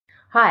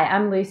Hi,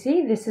 I'm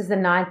Lucy. This is the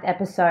 9th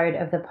episode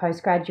of the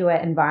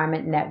Postgraduate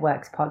Environment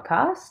Networks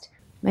podcast.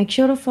 Make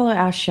sure to follow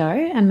our show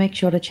and make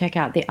sure to check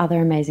out the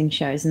other amazing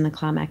shows in the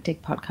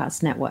Climactic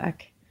Podcast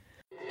Network.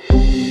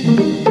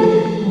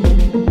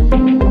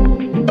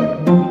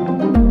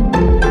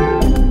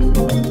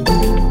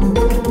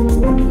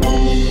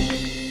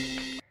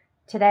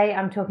 Today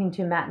I'm talking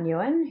to Matt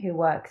Nguyen, who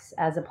works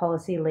as a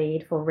policy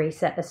lead for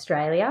Reset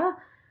Australia,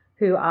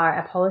 who are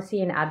a policy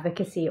and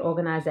advocacy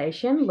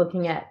organisation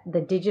looking at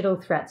the digital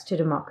threats to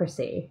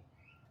democracy.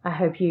 I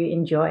hope you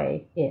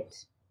enjoy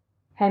it.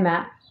 Hey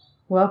Matt,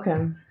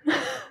 welcome.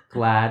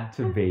 Glad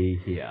to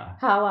be here.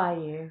 How are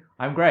you?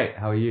 I'm great.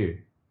 How are you?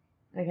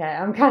 Okay,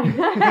 I'm kind of...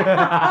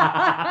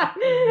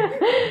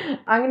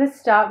 I'm going to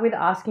start with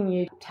asking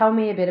you, tell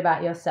me a bit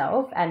about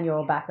yourself and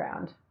your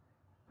background.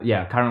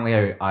 Yeah,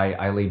 currently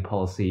I lead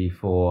policy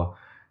for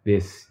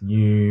this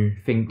new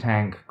think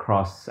tank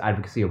cross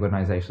advocacy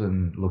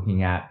organization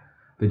looking at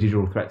the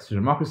digital threats to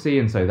democracy.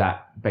 And so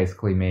that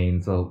basically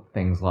means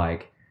things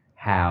like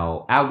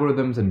how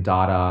algorithms and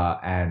data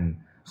and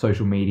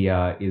social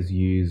media is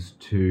used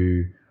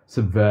to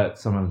subvert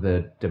some of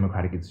the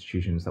democratic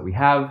institutions that we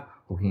have,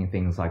 looking at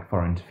things like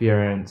foreign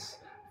interference,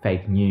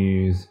 fake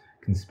news,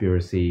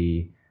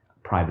 conspiracy,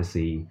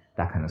 privacy,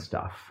 that kind of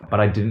stuff.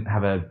 But I didn't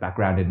have a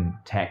background in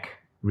tech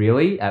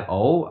really at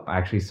all. I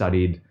actually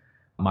studied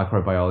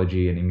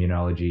microbiology and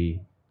immunology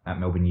at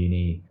Melbourne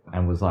Uni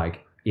and was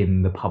like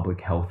in the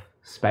public health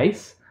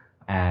space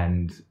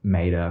and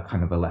made a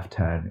kind of a left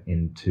turn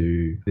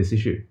into this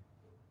issue.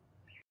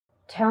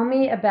 Tell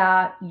me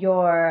about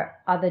your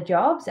other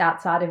jobs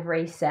outside of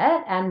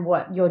Reset and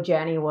what your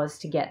journey was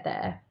to get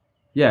there.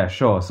 Yeah,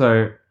 sure.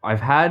 So I've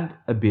had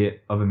a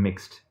bit of a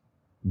mixed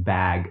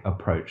bag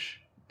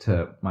approach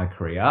to my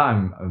career.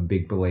 I'm a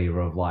big believer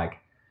of like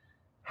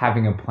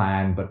having a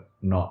plan but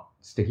not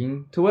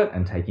sticking to it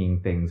and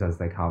taking things as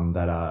they come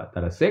that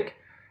are sick.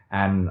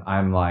 And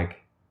I'm like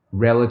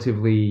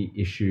relatively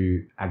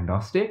issue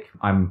agnostic.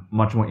 I'm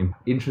much more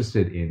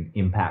interested in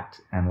impact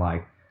and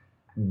like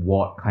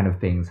what kind of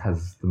things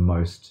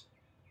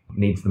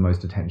needs the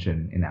most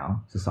attention in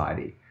our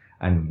society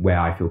and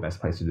where I feel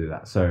best placed to do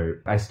that. So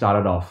I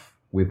started off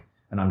with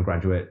an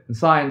undergraduate in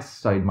science,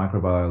 studied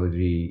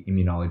microbiology,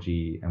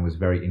 immunology, and was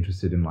very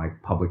interested in like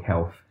public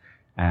health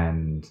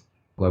and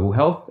global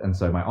health. And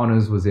so my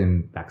honors was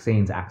in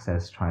vaccines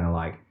access, trying to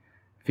like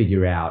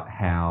figure out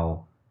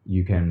how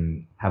you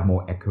can have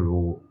more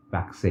equitable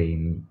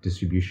vaccine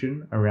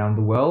distribution around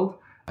the world.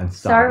 And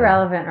so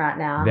relevant right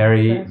now.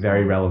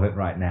 Very relevant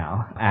right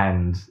now.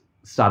 And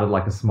started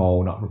like a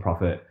small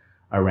not-for-profit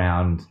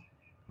around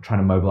trying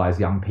to mobilize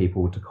young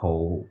people to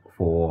call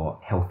for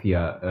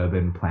healthier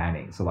urban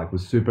planning. So like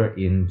was super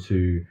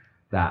into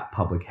that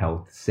public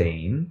health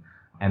scene,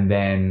 and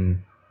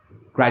then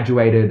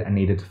graduated and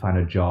needed to find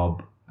a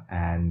job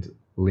and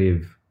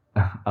live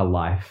a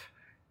life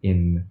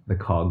in the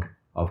cog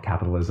of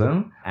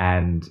capitalism,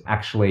 and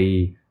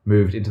actually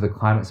moved into the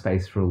climate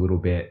space for a little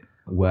bit,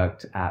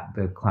 worked at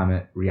the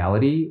Climate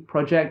Reality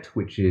Project,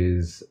 which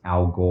is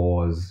Al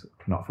Gore's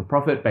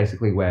not-for-profit,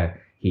 basically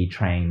where he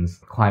trains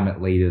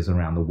climate leaders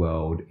around the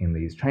world in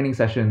these training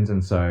sessions.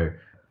 And so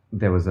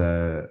there was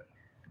a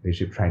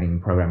leadership training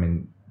program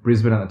in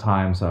Brisbane at the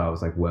time. So I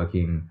was like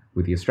working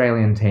with the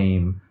Australian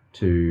team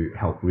to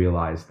help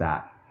realize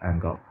that, and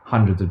got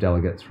hundreds of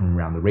delegates from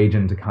around the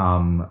region to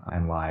come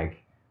and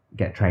like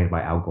get trained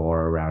by Al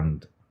Gore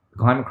around the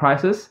climate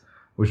crisis,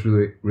 which was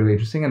really, really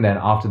interesting. And then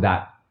after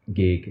that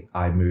gig,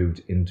 I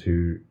moved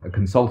into a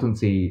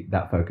consultancy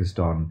that focused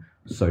on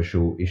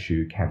social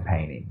issue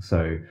campaigning.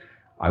 So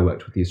I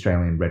worked with the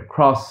Australian Red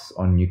Cross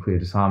on nuclear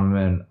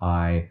disarmament.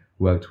 I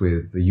worked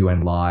with the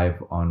UN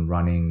Live on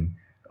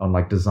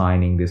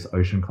designing this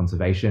ocean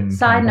conservation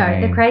Side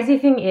campaign. note, the crazy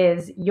thing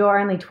is you're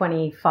only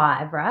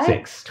 25,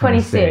 right?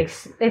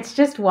 26. It's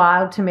just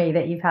wild to me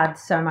that you've had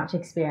so much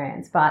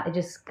experience, but it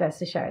just goes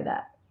to show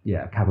that.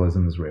 Yeah,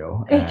 capitalism is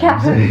real.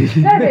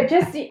 No, but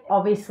just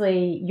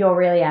obviously you're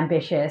really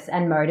ambitious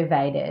and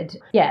motivated.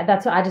 Yeah,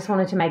 that's what I just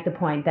wanted to make the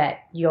point that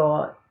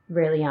you're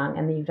really young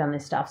and that you've done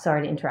this stuff.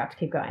 Sorry to interrupt.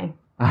 Keep going.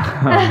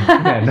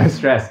 Yeah, no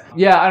stress.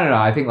 Yeah, I don't know.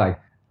 I think like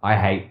I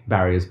hate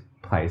barriers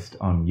placed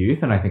on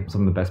youth, and I think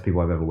some of the best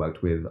people I've ever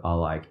worked with are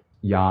like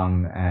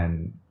young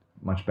and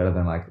much better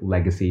than like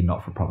legacy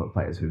not-for-profit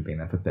players who've been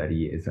there for 30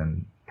 years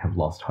and have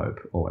lost hope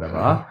or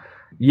whatever.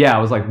 Yeah, I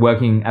was like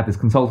working at this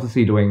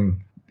consultancy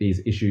doing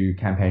these issue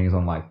campaigns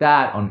on like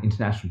that, on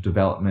international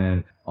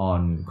development,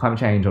 on climate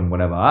change, on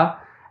whatever.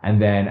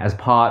 And then as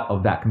part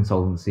of that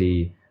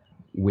consultancy,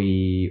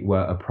 we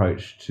were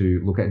approached to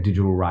look at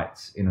digital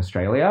rights in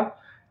Australia.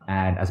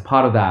 And as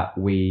part of that,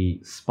 we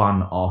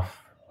spun off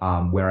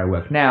where I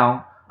work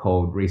now,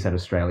 called Reset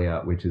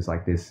Australia, which is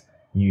like this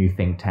new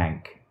think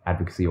tank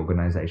advocacy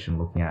organization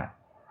looking at,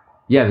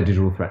 the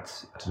digital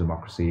threats to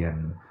democracy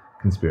and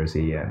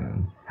conspiracy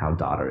and how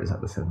data is at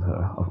the center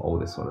of all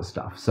this sort of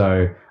stuff.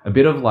 So a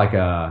bit of like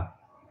a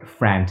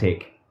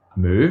frantic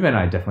move, and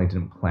I definitely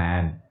didn't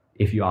plan.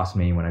 If you asked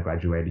me when I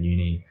graduated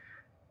uni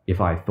if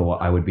I thought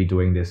I would be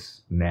doing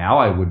this now,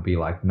 I would be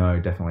like, no,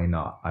 definitely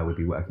not. I would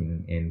be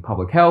working in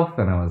public health,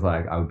 and I was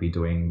like, I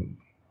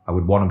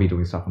would want to be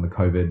doing stuff on the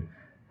COVID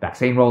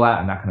vaccine rollout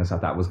and that kind of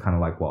stuff. That was kind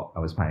of like what I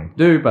was planning to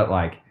do, but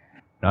like,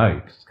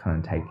 no, just kind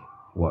of take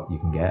what you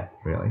can get,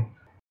 really.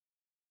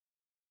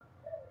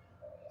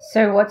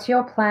 So what's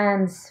your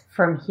plans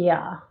from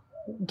here?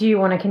 Do you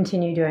want to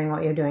continue doing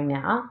what you're doing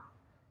now?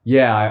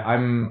 Yeah,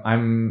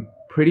 I'm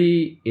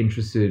pretty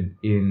interested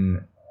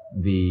in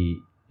the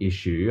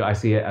issue. I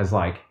see it as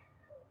like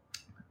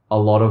a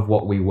lot of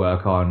what we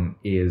work on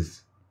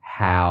is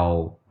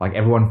how like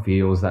everyone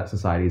feels that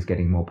society is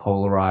getting more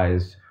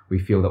polarized. We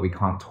feel that we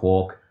can't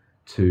talk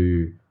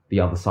to the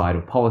other side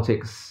of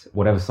politics,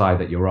 whatever side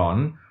that you're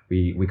on.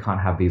 We can't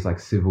have these like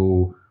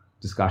civil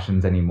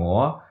discussions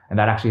anymore. And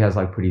that actually has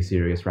like pretty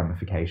serious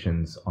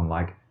ramifications on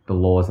like the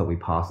laws that we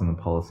pass and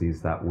the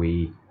policies that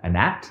we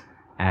enact.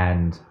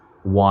 And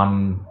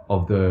one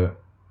of the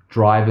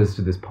drivers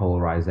to this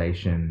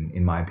polarization,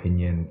 in my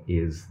opinion,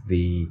 is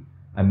the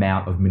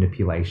amount of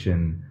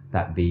manipulation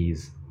that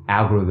these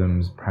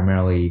algorithms,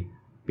 primarily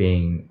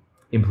being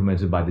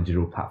implemented by the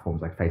digital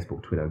platforms like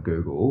Facebook, Twitter,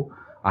 Google,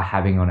 are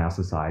having on our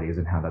societies,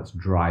 and how that's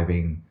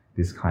driving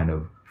this kind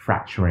of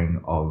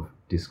fracturing of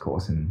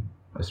discourse in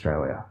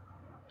Australia.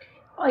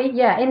 Oh,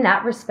 yeah, in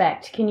that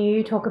respect, can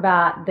you talk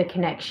about the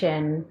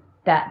connection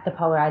that the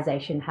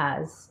polarization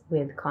has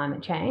with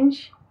climate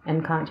change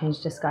and climate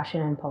change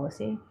discussion and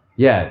policy?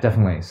 Yeah,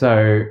 definitely.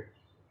 So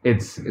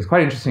it's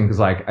quite interesting because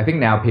like I think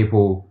now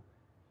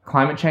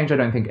climate change I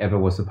don't think ever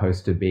was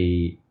supposed to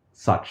be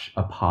such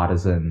a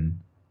partisan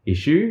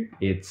issue.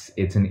 It's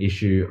an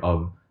issue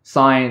of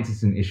science,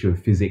 it's an issue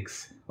of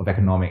physics, of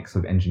economics,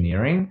 of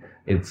engineering.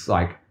 It's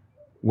like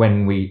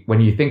when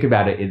you think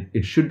about it,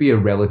 it should be a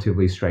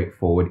relatively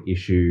straightforward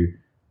issue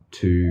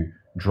to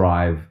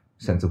drive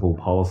sensible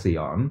policy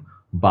on,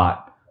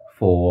 but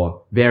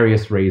for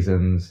various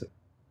reasons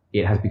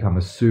it has become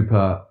a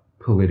super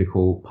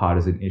political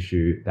partisan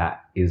issue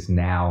that is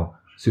now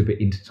super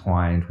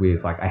intertwined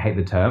with, like, I hate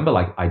the term, but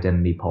like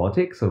identity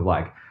politics of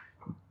like,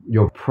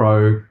 you're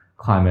pro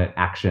climate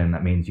action,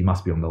 that means you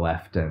must be on the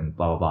left, and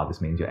blah, blah, blah,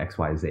 this means you're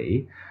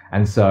XYZ.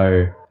 And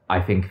so I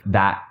think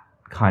that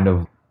kind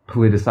of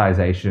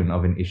politicization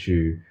of an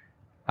issue,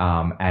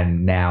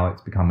 and now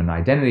it's become an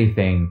identity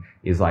thing,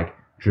 is like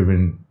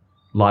driven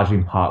largely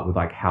in part with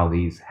like how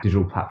these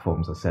digital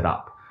platforms are set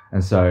up.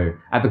 And so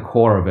at the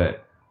core of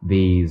it,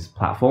 these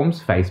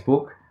platforms,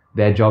 Facebook,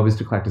 their job is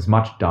to collect as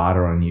much data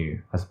on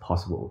you as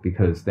possible,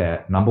 because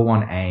their number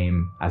one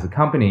aim as a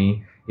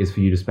company is for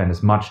you to spend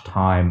as much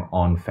time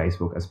on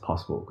Facebook as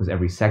possible. Because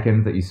every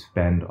second that you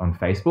spend on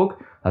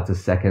Facebook, that's a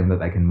second that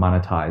they can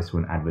monetize to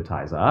an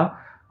advertiser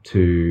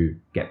to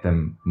get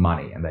them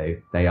money. And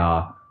they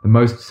are the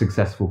most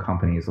successful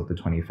companies of the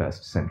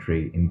 21st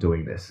century in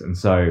doing this. And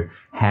so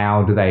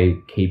how do they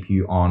keep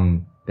you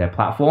on their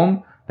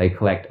platform? They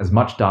collect as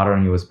much data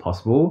on you as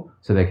possible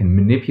so they can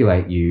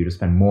manipulate you to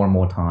spend more and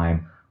more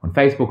time on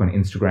Facebook, on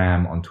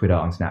Instagram, on Twitter,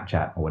 on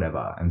Snapchat, or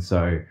whatever. And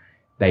so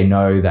they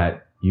know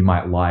that you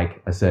might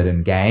like a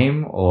certain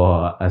game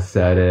or a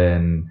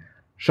certain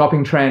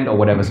shopping trend or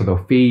whatever. So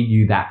they'll feed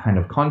you that kind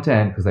of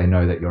content because they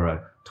know that you're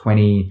a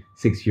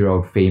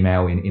 26-year-old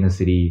female in inner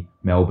city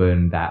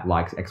Melbourne that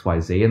likes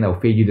XYZ, and they'll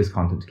feed you this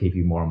content to keep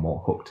you more and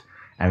more hooked.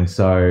 And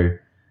so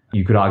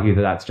you could argue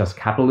that that's just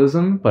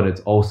capitalism, but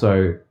there's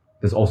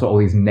also all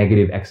these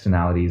negative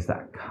externalities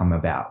that come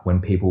about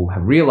when people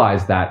have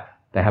realized that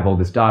they have all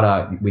this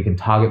data. We can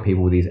target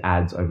people with these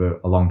ads over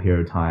a long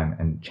period of time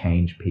and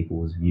change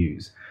people's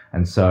views.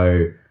 And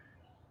so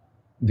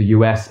the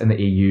US and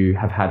the EU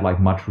have had like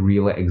much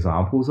realer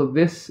examples of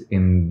this.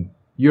 In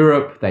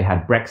Europe, they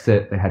had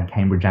Brexit, they had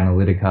Cambridge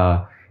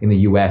Analytica. In the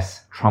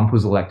US, Trump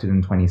was elected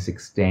in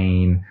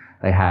 2016.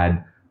 They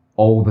had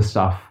all the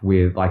stuff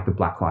with like the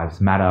Black Lives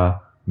Matter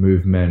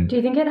movement. Do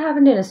you think it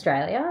happened in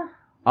Australia?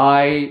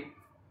 I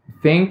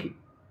think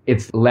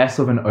it's less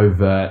of an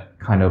overt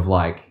kind of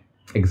like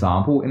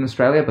example in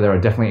Australia, but there are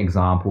definitely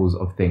examples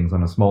of things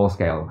on a smaller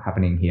scale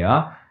happening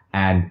here,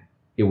 and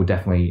it will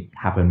definitely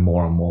happen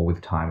more and more with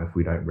time if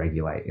we don't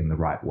regulate in the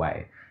right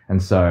way.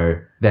 And so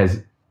there's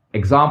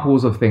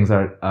examples of things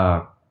that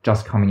are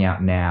just coming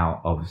out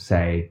now of,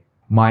 say,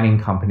 mining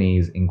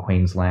companies in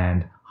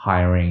Queensland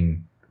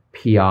hiring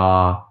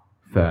PR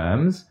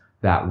firms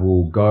that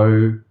will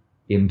go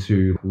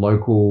into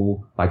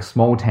local, like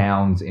small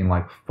towns in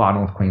like far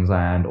north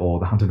Queensland or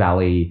the Hunter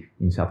Valley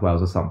in New South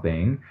Wales or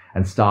something,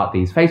 and start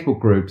these Facebook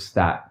groups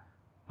that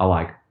are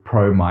like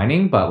pro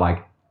mining, but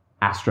like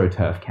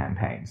AstroTurf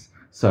campaigns.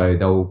 So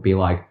they'll be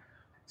like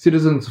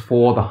Citizens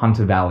for the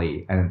Hunter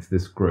Valley, and it's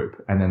this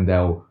group, and then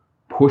they'll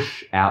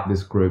push out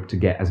this group to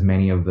get as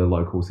many of the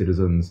local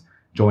citizens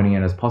joining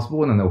it as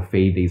possible, and then they'll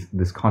feed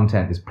this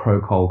content, this pro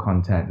coal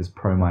content, this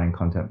pro mining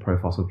content, pro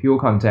fossil fuel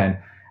content.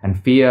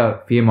 And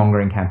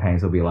fear-mongering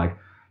campaigns will be like,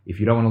 if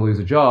you don't want to lose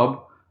a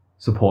job,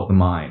 support the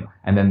mine.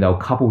 And then they'll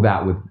couple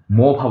that with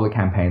more public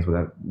campaigns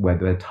where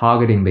they're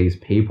targeting these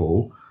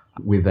people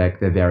with their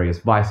various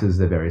vices,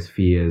 their various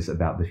fears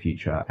about the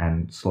future,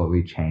 and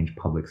slowly change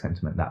public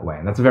sentiment that way.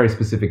 And that's a very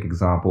specific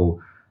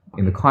example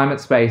in the climate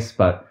space,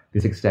 but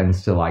this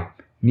extends to like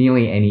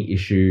nearly any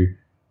issue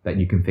that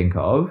you can think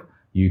of.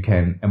 You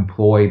can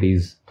employ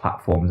these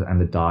platforms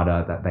and the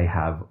data that they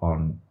have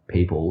on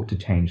people to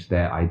change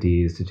their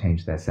ideas, to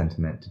change their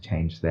sentiment, to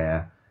change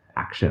their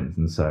actions.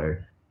 And so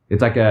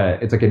it's like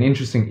an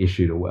interesting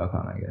issue to work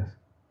on, I guess.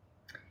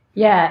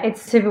 Yeah,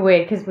 it's super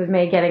weird because with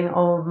me getting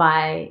all of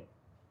my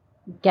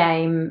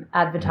game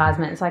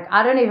advertisements, like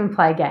I don't even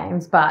play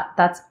games, but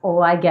that's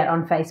all I get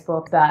on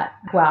Facebook. But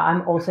wow,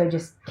 I'm also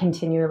just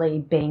continually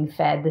being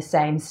fed the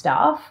same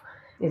stuff.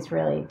 It's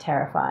really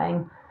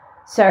terrifying.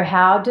 So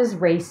how does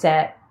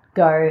Reset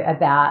go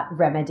about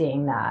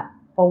remedying that?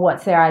 Or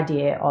what's their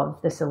idea of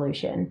the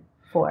solution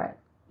for it?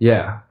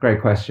 Yeah,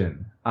 great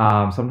question.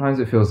 Sometimes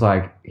it feels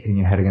like hitting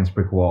your head against a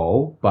brick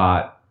wall,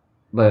 but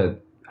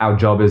our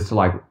job is to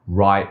like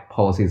write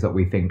policies that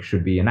we think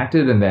should be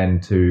enacted and then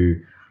to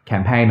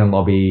campaign and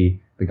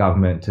lobby the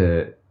government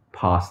to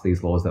pass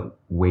these laws that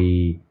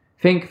we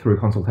think through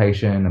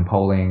consultation and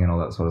polling and all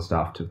that sort of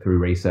stuff through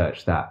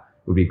research that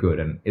would be good.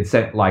 And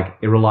it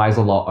relies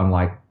a lot on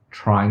like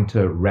trying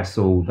to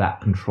wrestle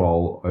that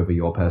control over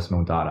your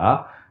personal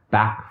data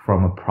back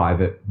from a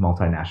private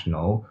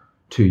multinational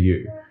to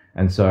you.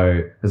 And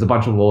so there's a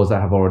bunch of laws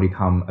that have already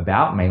come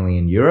about, mainly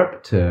in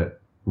Europe, to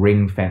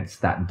ring fence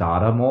that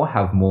data more,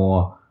 have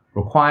more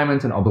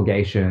requirements and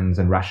obligations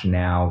and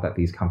rationale that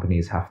these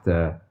companies have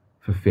to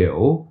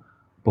fulfill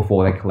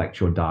before they collect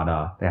your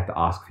data. They have to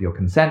ask for your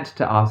consent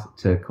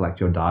to collect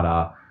your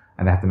data,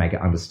 and they have to make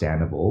it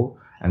understandable.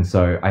 And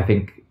so I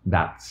think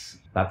that's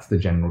the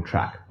general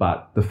track.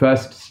 But the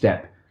first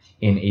step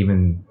in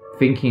even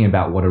thinking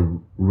about what a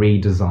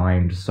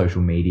redesigned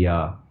social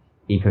media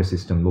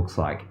ecosystem looks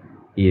like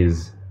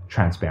is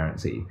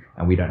transparency.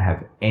 And we don't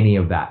have any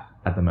of that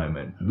at the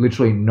moment.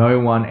 Literally no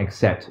one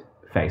except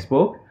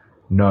Facebook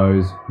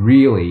knows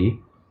really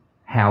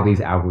how these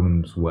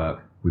algorithms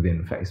work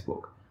within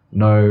Facebook.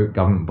 No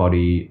government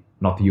body,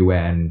 not the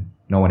UN,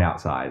 no one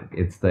outside.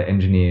 It's the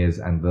engineers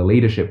and the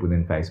leadership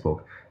within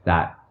Facebook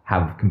that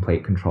have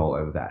complete control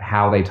over that,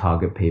 how they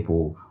target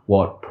people,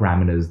 what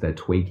parameters they're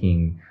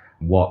tweaking,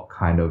 what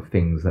kind of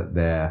things that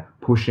they're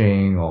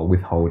pushing or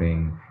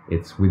withholding.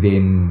 It's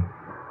within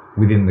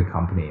the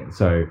company. And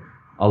so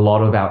a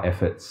lot of our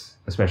efforts,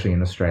 especially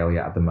in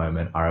Australia at the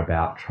moment, are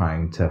about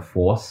trying to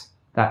force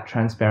that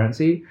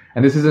transparency.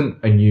 And this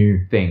isn't a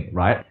new thing,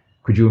 right?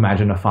 Could you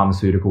imagine a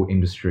pharmaceutical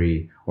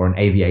industry or an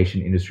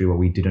aviation industry where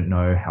we didn't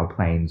know how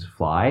planes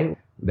fly?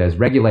 There's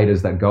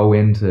regulators that go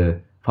into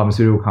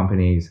pharmaceutical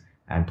companies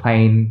and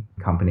plane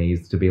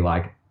companies to be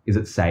like, is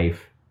it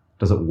safe?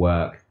 Does it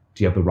work?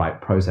 Do you have the right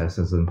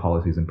processes and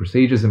policies and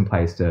procedures in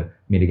place to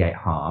mitigate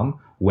harm?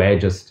 We're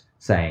just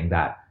saying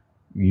that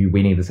we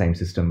need the same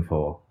system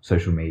for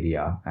social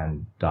media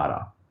and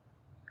data.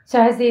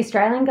 So has the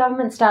Australian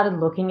government started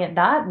looking at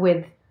that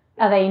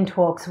are they in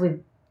talks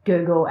with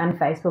Google and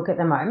Facebook at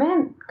the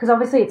moment? Because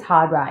obviously it's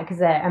hard, right? Because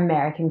they're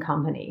American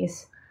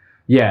companies.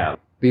 Yeah.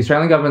 The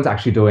Australian government's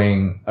actually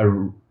doing a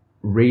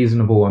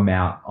reasonable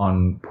amount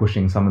on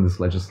pushing some of this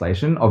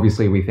legislation.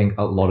 Obviously, we think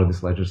a lot of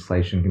this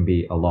legislation can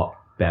be a lot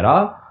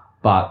better,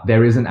 but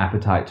there is an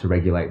appetite to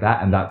regulate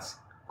that, and that's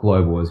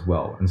global as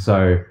well. And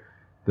so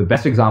the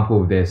best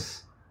example of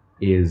this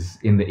is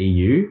in the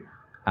EU.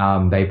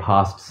 They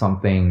passed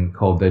something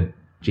called the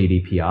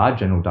GDPR,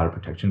 General Data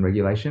Protection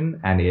Regulation,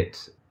 and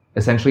it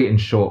essentially, in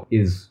short,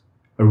 is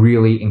a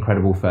really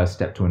incredible first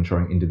step to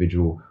ensuring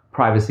individual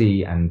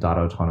privacy and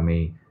data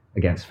autonomy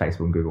against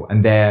Facebook and Google.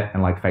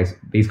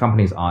 These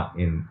companies aren't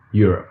in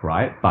Europe,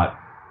 right? But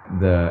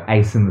the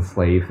ace in the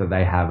sleeve that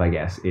they have, I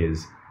guess,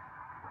 is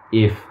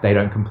if they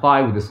don't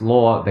comply with this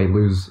law, they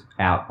lose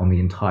out on the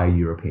entire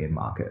European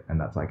market.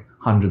 And that's like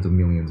hundreds of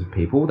millions of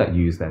people that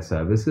use their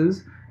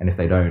services. And if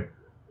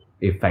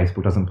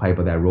Facebook doesn't play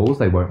by their rules,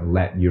 they won't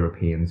let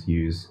Europeans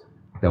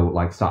they'll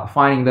like start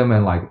fining them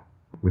and like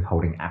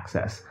withholding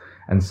access.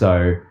 And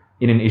so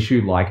in an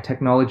issue like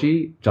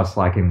technology, just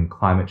like in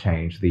climate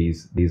change,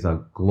 these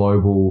are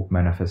global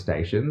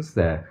manifestations.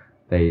 They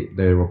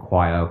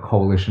require a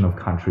coalition of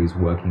countries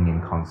working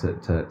in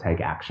concert to take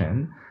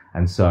action.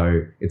 And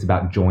so it's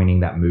about joining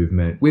that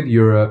movement with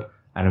Europe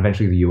and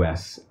eventually the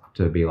US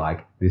to be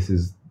like, this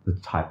is the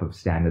type of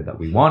standard that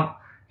we want,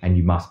 and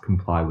you must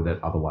comply with it.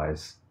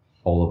 Otherwise,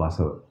 all of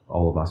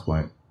us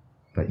won't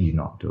let you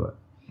not do it.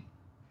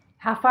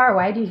 How far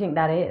away do you think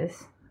that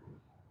is?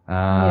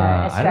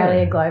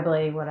 Australia,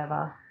 globally,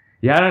 whatever.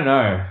 Yeah, I don't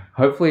know.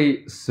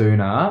 Hopefully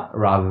sooner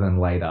rather than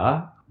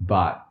later.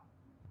 But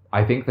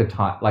I think the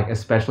time, like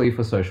especially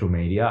for social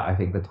media, I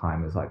think the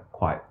time is like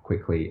quite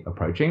quickly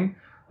approaching.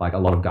 Like a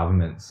lot of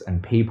governments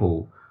and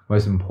people,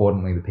 most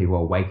importantly, the people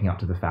are waking up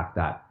to the fact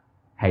that,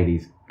 hey,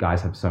 these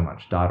guys have so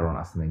much data on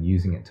us and they're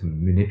using it to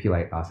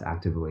manipulate us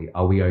actively.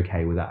 Are we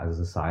okay with that as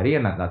a society?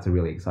 And that's a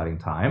really exciting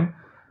time.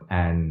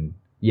 And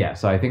yeah,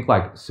 so I think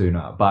like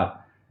sooner.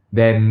 But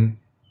then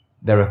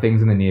there are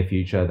things in the near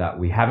future that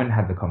we haven't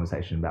had the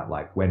conversation about,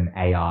 like when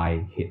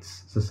AI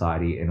hits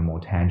society in a more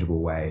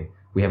tangible way.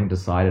 We haven't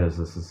decided as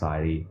a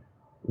society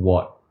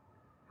what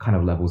kind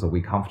of levels are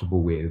we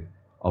comfortable with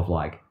of,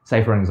 like,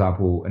 say for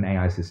example, an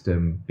AI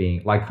system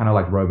being like kind of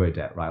like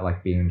robo-debt, right?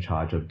 Like being in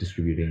charge of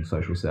distributing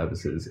social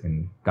services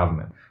in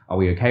government. Are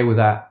we okay with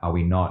that? Are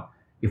we not?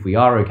 If we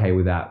are okay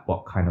with that,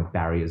 what kind of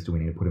barriers do we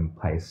need to put in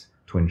place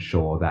to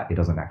ensure that it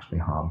doesn't actually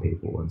harm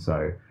people? And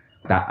so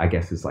that, I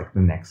guess, is like the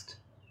next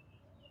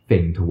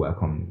thing to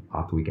work on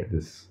after we get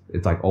this.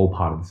 It's like all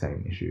part of the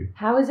same issue.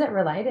 How is it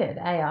related,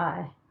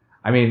 AI?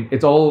 I mean,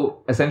 it's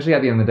all essentially,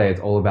 at the end of the day,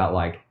 it's all about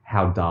like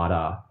how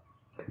data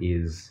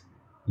is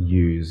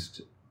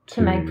used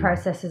to make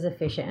processes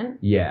efficient.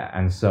 Yeah.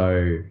 And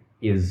so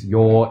is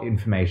your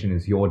information,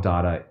 is your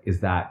data, is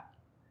that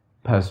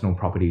personal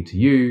property to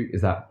you?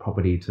 Is that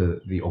property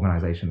to the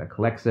organization that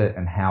collects it?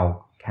 And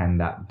how can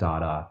that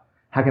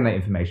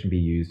information be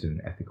used in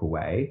an ethical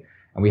way?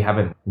 And we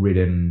haven't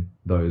written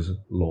those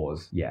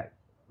laws yet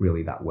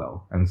really that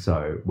well. And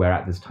so we're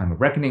at this time of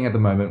reckoning at the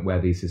moment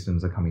where these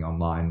systems are coming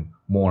online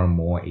more and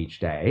more each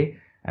day.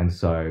 And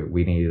so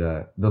we need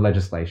the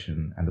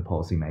legislation and the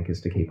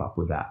policymakers to keep up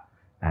with that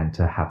and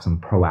to have some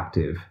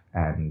proactive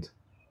and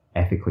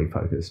ethically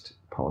focused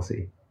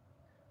policy.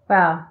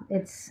 Wow,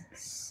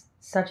 it's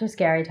such a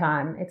scary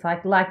time. It's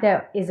like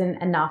there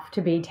isn't enough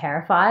to be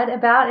terrified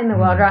about in the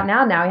world right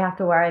now. Now we have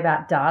to worry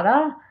about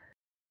data.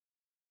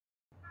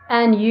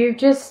 And you've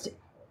just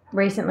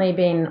recently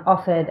been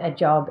offered a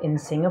job in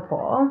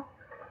Singapore.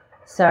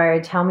 So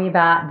tell me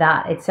about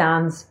that. It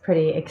sounds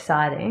pretty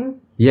exciting.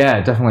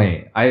 Yeah,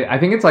 definitely. I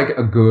think it's like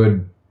a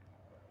good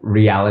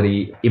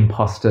reality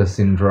imposter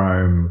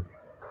syndrome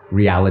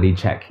reality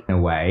check in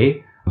a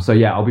way. So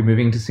yeah, I'll be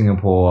moving to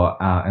Singapore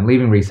and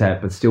leaving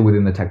Reset, but still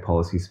within the tech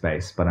policy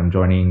space. But I'm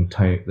joining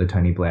the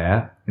Tony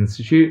Blair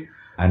Institute,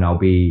 and I'll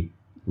be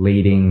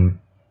leading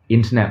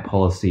internet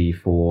policy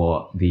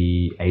for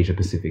the Asia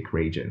Pacific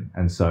region.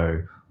 And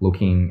so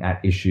looking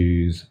at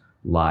issues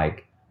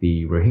like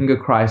the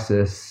Rohingya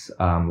crisis,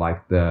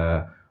 like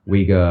the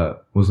Uyghur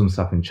Muslim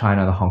stuff in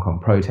China, the Hong Kong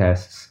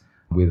protests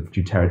with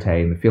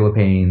Duterte in the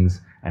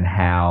Philippines, and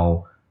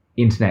how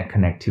internet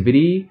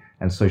connectivity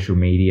and social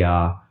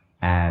media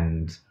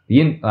and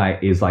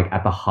is like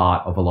at the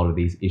heart of a lot of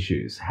these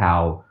issues.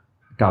 How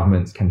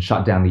governments can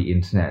shut down the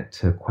internet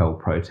to quell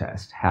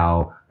protest,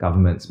 how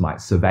governments might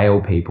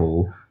surveil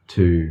people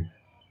to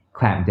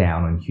clamp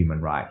down on human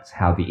rights,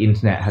 how the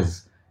internet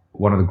has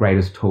one of the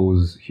greatest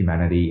tools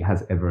humanity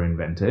has ever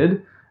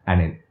invented,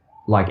 and it,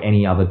 like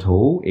any other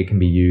tool, it can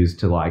be used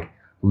to like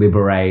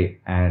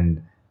liberate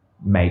and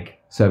make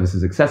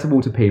services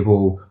accessible to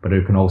people, but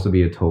it can also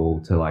be a tool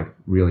to like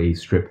really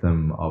strip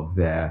them of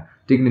their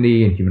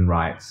dignity and human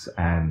rights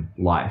and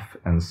life.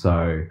 And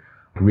so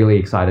really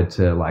excited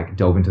to like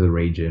delve into the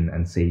region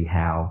and see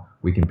how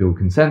we can build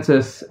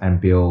consensus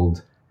and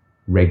build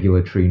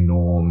regulatory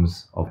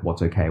norms of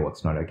what's okay,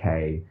 what's not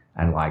okay,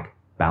 and like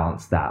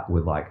balance that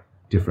with like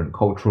different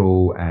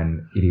cultural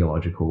and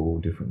ideological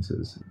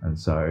differences. And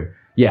so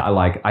yeah,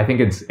 I think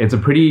it's a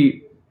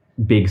pretty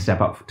big step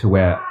up to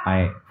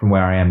from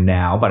where I am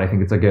now, but I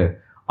think it's like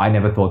I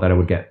never thought that I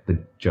would get the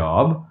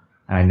job,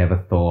 and I never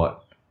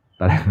thought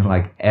that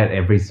like at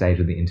every stage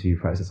of the interview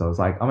process I was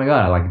like, oh my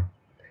god, like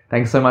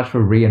thanks so much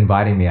for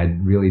re-inviting me. I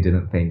really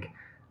didn't think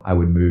I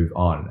would move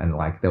on. And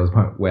like there was a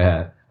point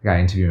where the guy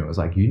interviewing me was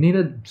like, you need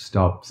to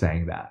stop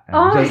saying that.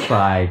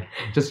 And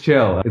just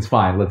chill. It's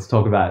fine. Let's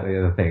talk about the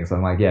other things. So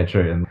I'm like, yeah,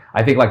 true. And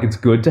I think like it's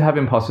good to have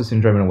imposter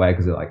syndrome in a way,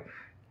 because it like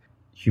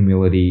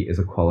humility is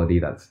a quality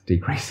that's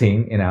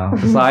decreasing in our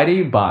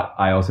society. But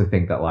I also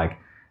think that like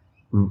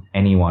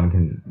anyone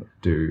can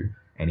do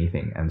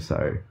anything. And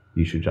so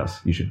you should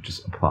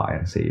just apply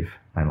and see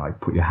and like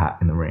put your hat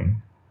in the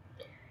ring.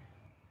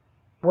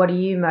 What are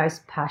you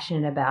most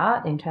passionate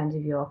about in terms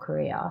of your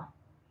career?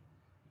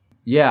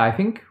 Yeah, I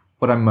think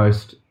what I'm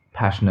most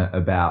passionate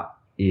about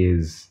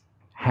is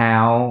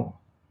how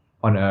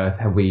on earth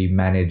have we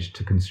managed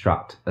to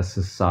construct a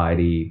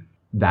society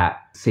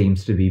that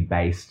seems to be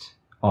based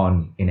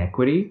on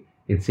inequity.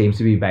 It seems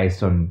to be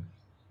based on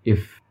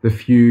if the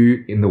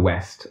few in the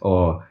West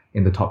or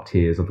in the top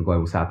tiers of the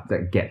global South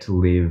that get to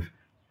live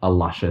a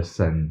luscious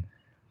and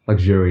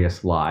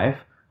luxurious life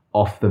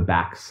off the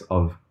backs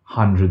of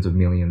hundreds of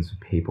millions of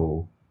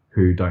people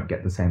who don't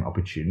get the same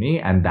opportunity.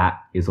 And that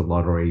is a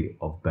lottery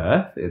of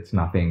birth. It's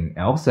nothing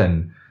else.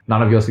 And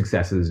none of your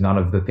successes, none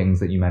of the things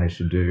that you manage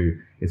to do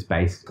is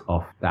based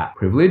off that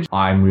privilege.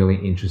 I'm really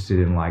interested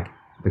in like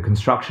the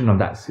construction of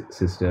that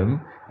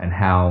system and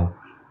how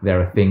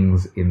there are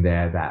things in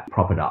there that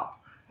prop it up.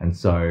 And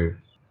so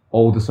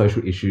all the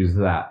social issues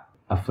that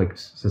afflict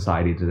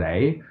society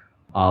today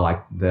are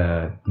like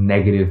the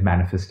negative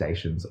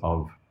manifestations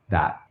of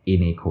that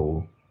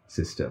unequal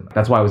system.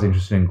 That's why I was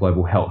interested in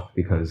global health,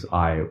 because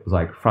I was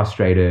like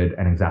frustrated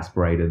and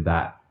exasperated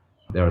that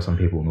there are some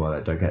people in the world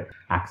that don't get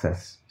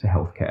access to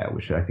healthcare,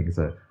 which I think is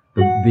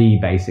the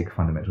basic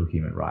fundamental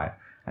human right.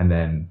 And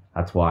then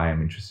that's why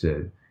I'm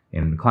interested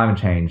in climate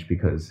change,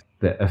 because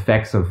the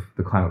effects of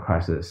the climate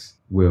crisis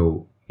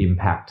will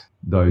impact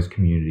those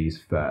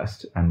communities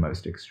first and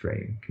most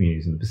extreme.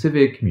 Communities in the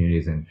Pacific,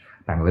 communities in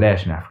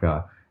Bangladesh and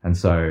Africa. And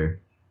so,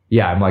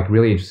 yeah, I'm like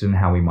really interested in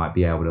how we might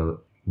be able to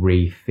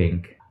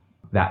rethink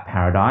that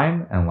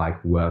paradigm and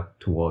like work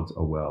towards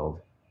a world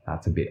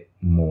that's a bit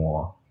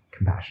more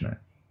compassionate.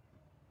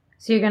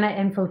 So you're going to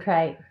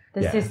infiltrate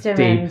the system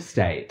deep and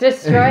state.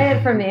 destroy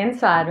it from the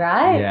inside,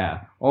 right?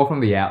 Yeah, or from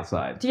the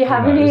outside. Do you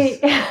have Who any?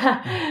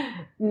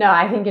 knows? No,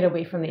 I think it'll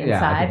be from the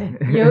Yeah, I inside.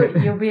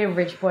 think- You'll be a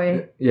rich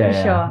boy Yeah, for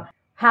yeah. sure.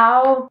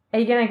 How are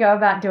you going to go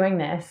about doing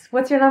this?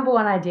 What's your number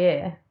one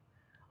idea?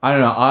 I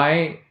don't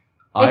know.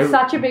 It's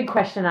such a big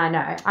question, I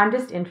know. I'm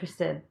just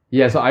interested.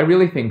 Yeah, so I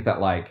really think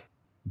that like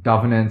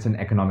governance and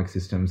economic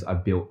systems are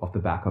built off the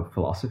back of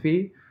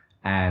philosophy,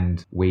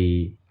 and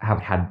we have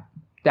had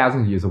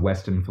thousands of years of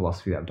Western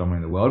philosophy that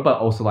dominated the world, but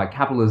also like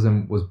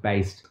capitalism was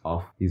based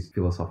off these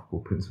philosophical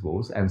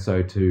principles. And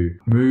so to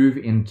move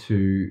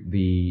into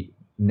the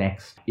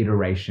next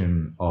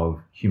iteration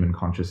of human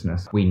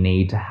consciousness, we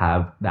need to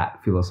have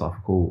that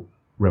philosophical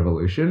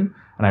revolution.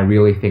 And I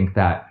really think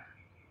that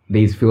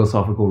these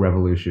philosophical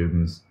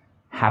revolutions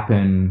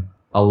happen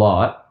a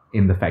lot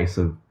in the face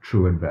of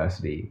true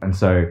adversity. And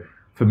so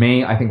for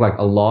me, I think like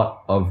a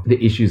lot of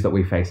the issues that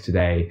we face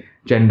today,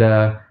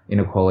 gender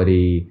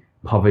inequality,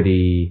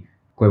 poverty,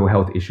 global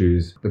health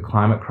issues, the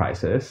climate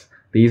crisis,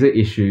 these are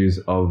issues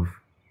of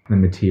the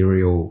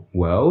material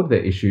world.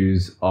 They're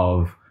issues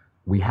of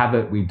we have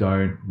it, we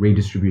don't,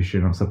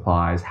 redistribution of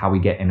supplies, how we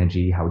get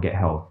energy, how we get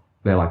health.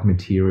 They're like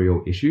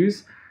material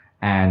issues.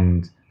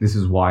 And this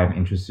is why I'm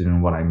interested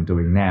in what I'm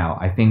doing now.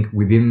 I think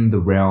within the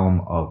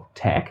realm of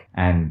tech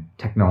and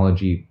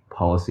technology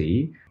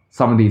policy,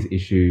 some of these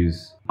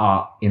issues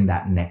are in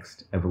that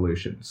next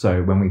evolution.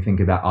 So when we think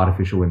about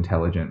artificial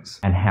intelligence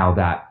and how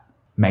that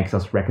makes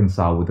us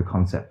reconcile with the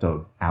concept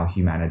of our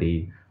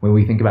humanity, when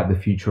we think about the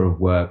future of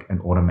work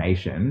and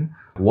automation,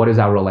 what is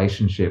our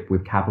relationship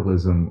with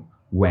capitalism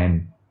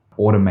when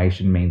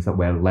automation means that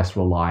we're less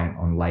reliant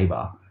on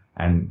labor,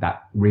 and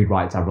that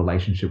rewrites our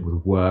relationship with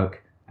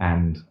work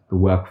and the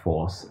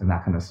workforce and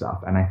that kind of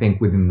stuff. And I think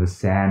within the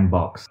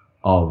sandbox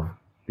of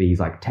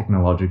these like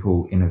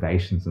technological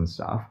innovations and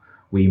stuff,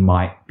 we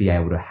might be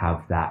able to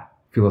have that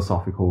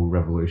philosophical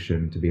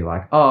revolution to be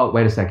like, oh,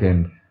 wait a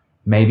second,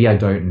 maybe I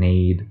don't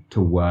need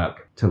to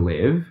work to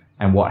live.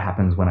 And what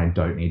happens when I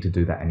don't need to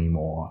do that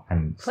anymore?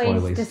 And slowly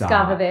Please discover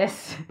start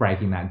this.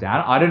 breaking that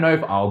down. I don't know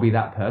if I'll be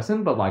that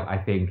person, but like I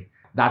think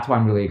that's why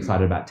I'm really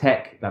excited about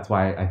tech. That's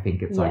why I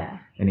think it's like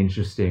an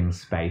interesting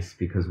space,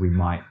 because we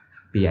might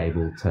be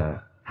able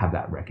to have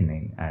that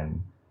reckoning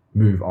and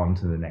move on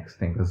to the next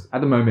thing. Because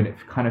at the moment, it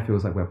kind of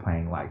feels like we're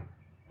playing like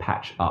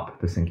patch up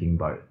the sinking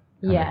boat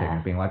kind of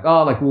thing, being like,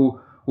 oh, like we'll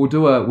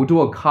do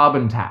a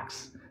carbon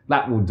tax.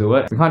 That will do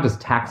it. We can't just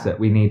tax it.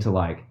 We need to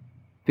like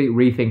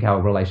rethink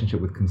our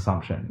relationship with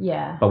consumption.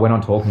 Yeah. But we're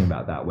not talking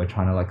about that. We're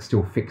trying to like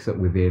still fix it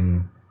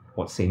within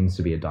what seems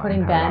to be a dying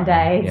Putting paradigm.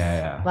 Band-Aids.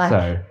 Yeah. Like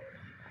So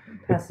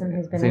person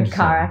who's been it's in a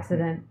car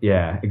interesting. accident.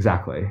 Yeah,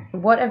 exactly.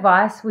 What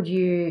advice would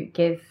you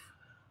give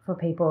for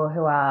people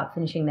who are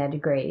finishing their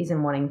degrees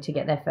and wanting to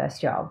get their first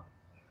job?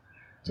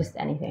 Just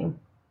anything.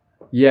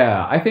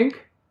 Yeah, I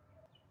think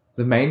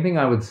the main thing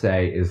I would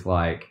say is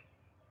like,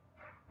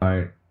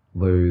 don't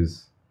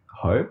lose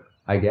hope,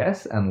 I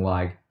guess, and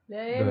like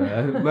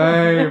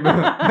lame. But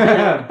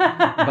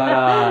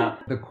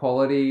the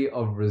quality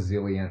of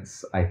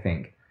resilience, I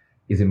think,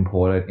 is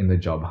important in the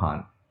job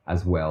hunt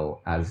as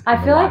well as I in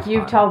feel the like life you've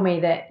hunt. told me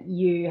that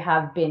you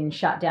have been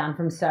shut down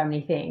from so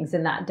many things,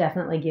 and that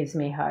definitely gives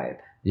me hope.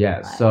 Yeah,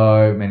 Like-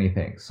 so many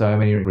things, so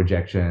many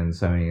rejections,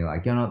 so many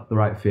like, you're not the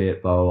right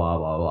fit, blah, blah,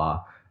 blah,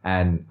 blah.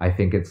 And I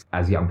think it's,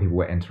 as young people,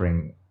 we're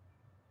entering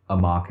a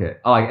market,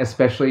 like,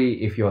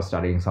 especially if you're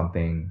studying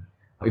something,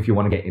 if you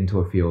want to get into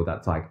a field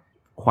that's like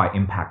quite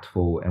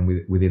impactful,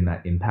 and within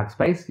that impact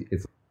space,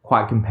 it's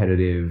quite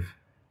competitive,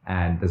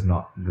 and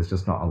there's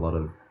just not a lot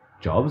of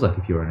jobs. Like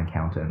if you're an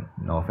accountant,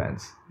 no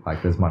offense,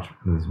 like there's much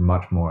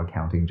more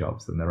accounting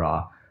jobs than there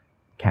are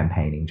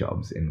campaigning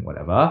jobs in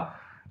whatever.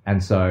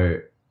 And so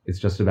it's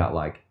just about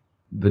like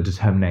the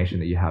determination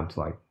that you have to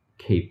like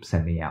keep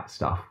sending out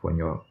stuff when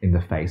you're in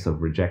the face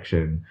of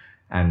rejection.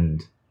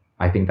 And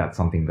I think that's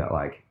something that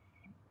like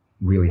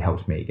really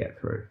helped me get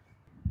through.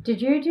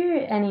 Did you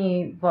do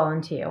any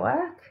volunteer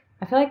work?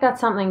 I feel like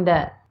that's something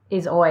that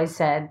is always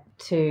said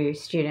to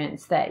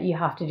students, that you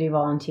have to do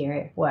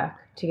volunteer work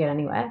to get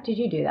anywhere. Did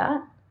you do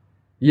that?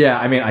 Yeah,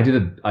 I mean, I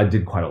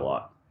did quite a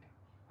lot.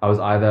 I was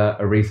either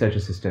a research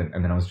assistant,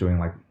 and then I was doing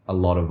like a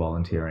lot of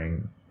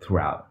volunteering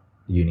throughout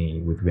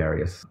uni with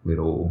various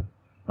little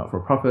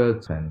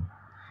not-for-profits. And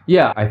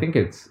yeah, I think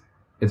it's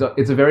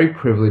a very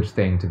privileged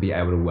thing to be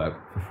able to work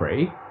for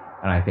free.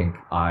 And I think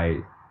I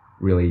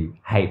really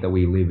hate that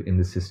we live in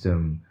the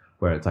system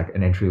where it's like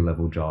an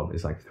entry-level job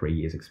is like 3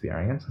 years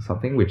experience or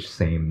something, which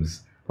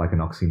seems like an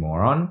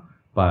oxymoron,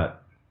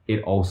 but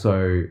it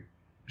also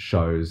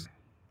shows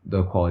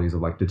the qualities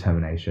of like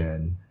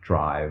determination,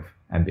 drive,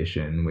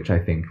 ambition, which I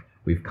think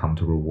we've come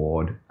to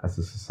reward as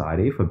a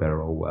society, for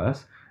better or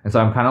worse. And so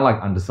I'm kind of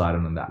like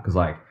undecided on that, because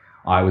like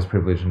I was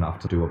privileged enough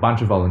to do a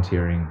bunch of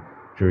volunteering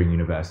during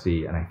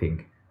university, and I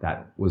think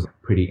that was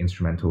pretty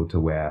instrumental to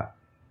where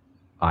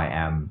I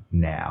am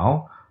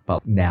now.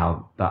 But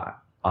now that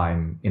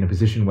I'm in a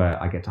position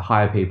where I get to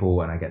hire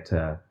people and I get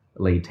to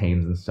lead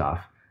teams and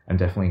stuff, I'm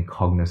definitely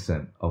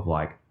cognizant of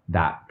like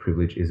that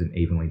privilege isn't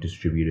evenly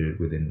distributed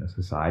within the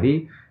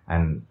society.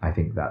 And I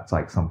think that's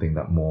like something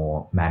that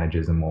more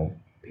managers and more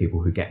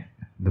people who get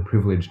the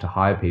privilege to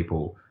hire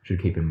people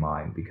should keep in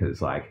mind,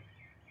 because like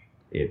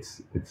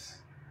it's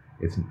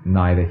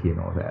neither here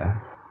nor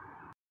there.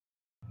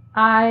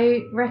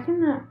 I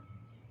reckon that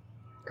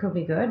could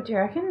be good. Do you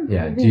reckon?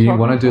 Yeah. Do you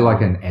want to do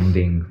like an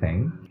ending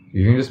thing?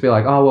 You can just be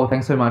like, oh, well,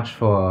 thanks so much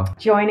for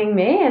joining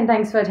me, and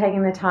thanks for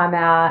taking the time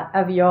out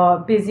of your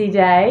busy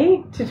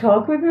day to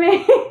talk with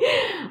me.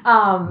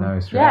 No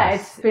stress. Yeah,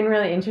 it's been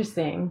really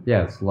interesting.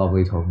 Yeah, it's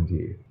lovely talking to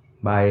you.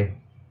 Bye.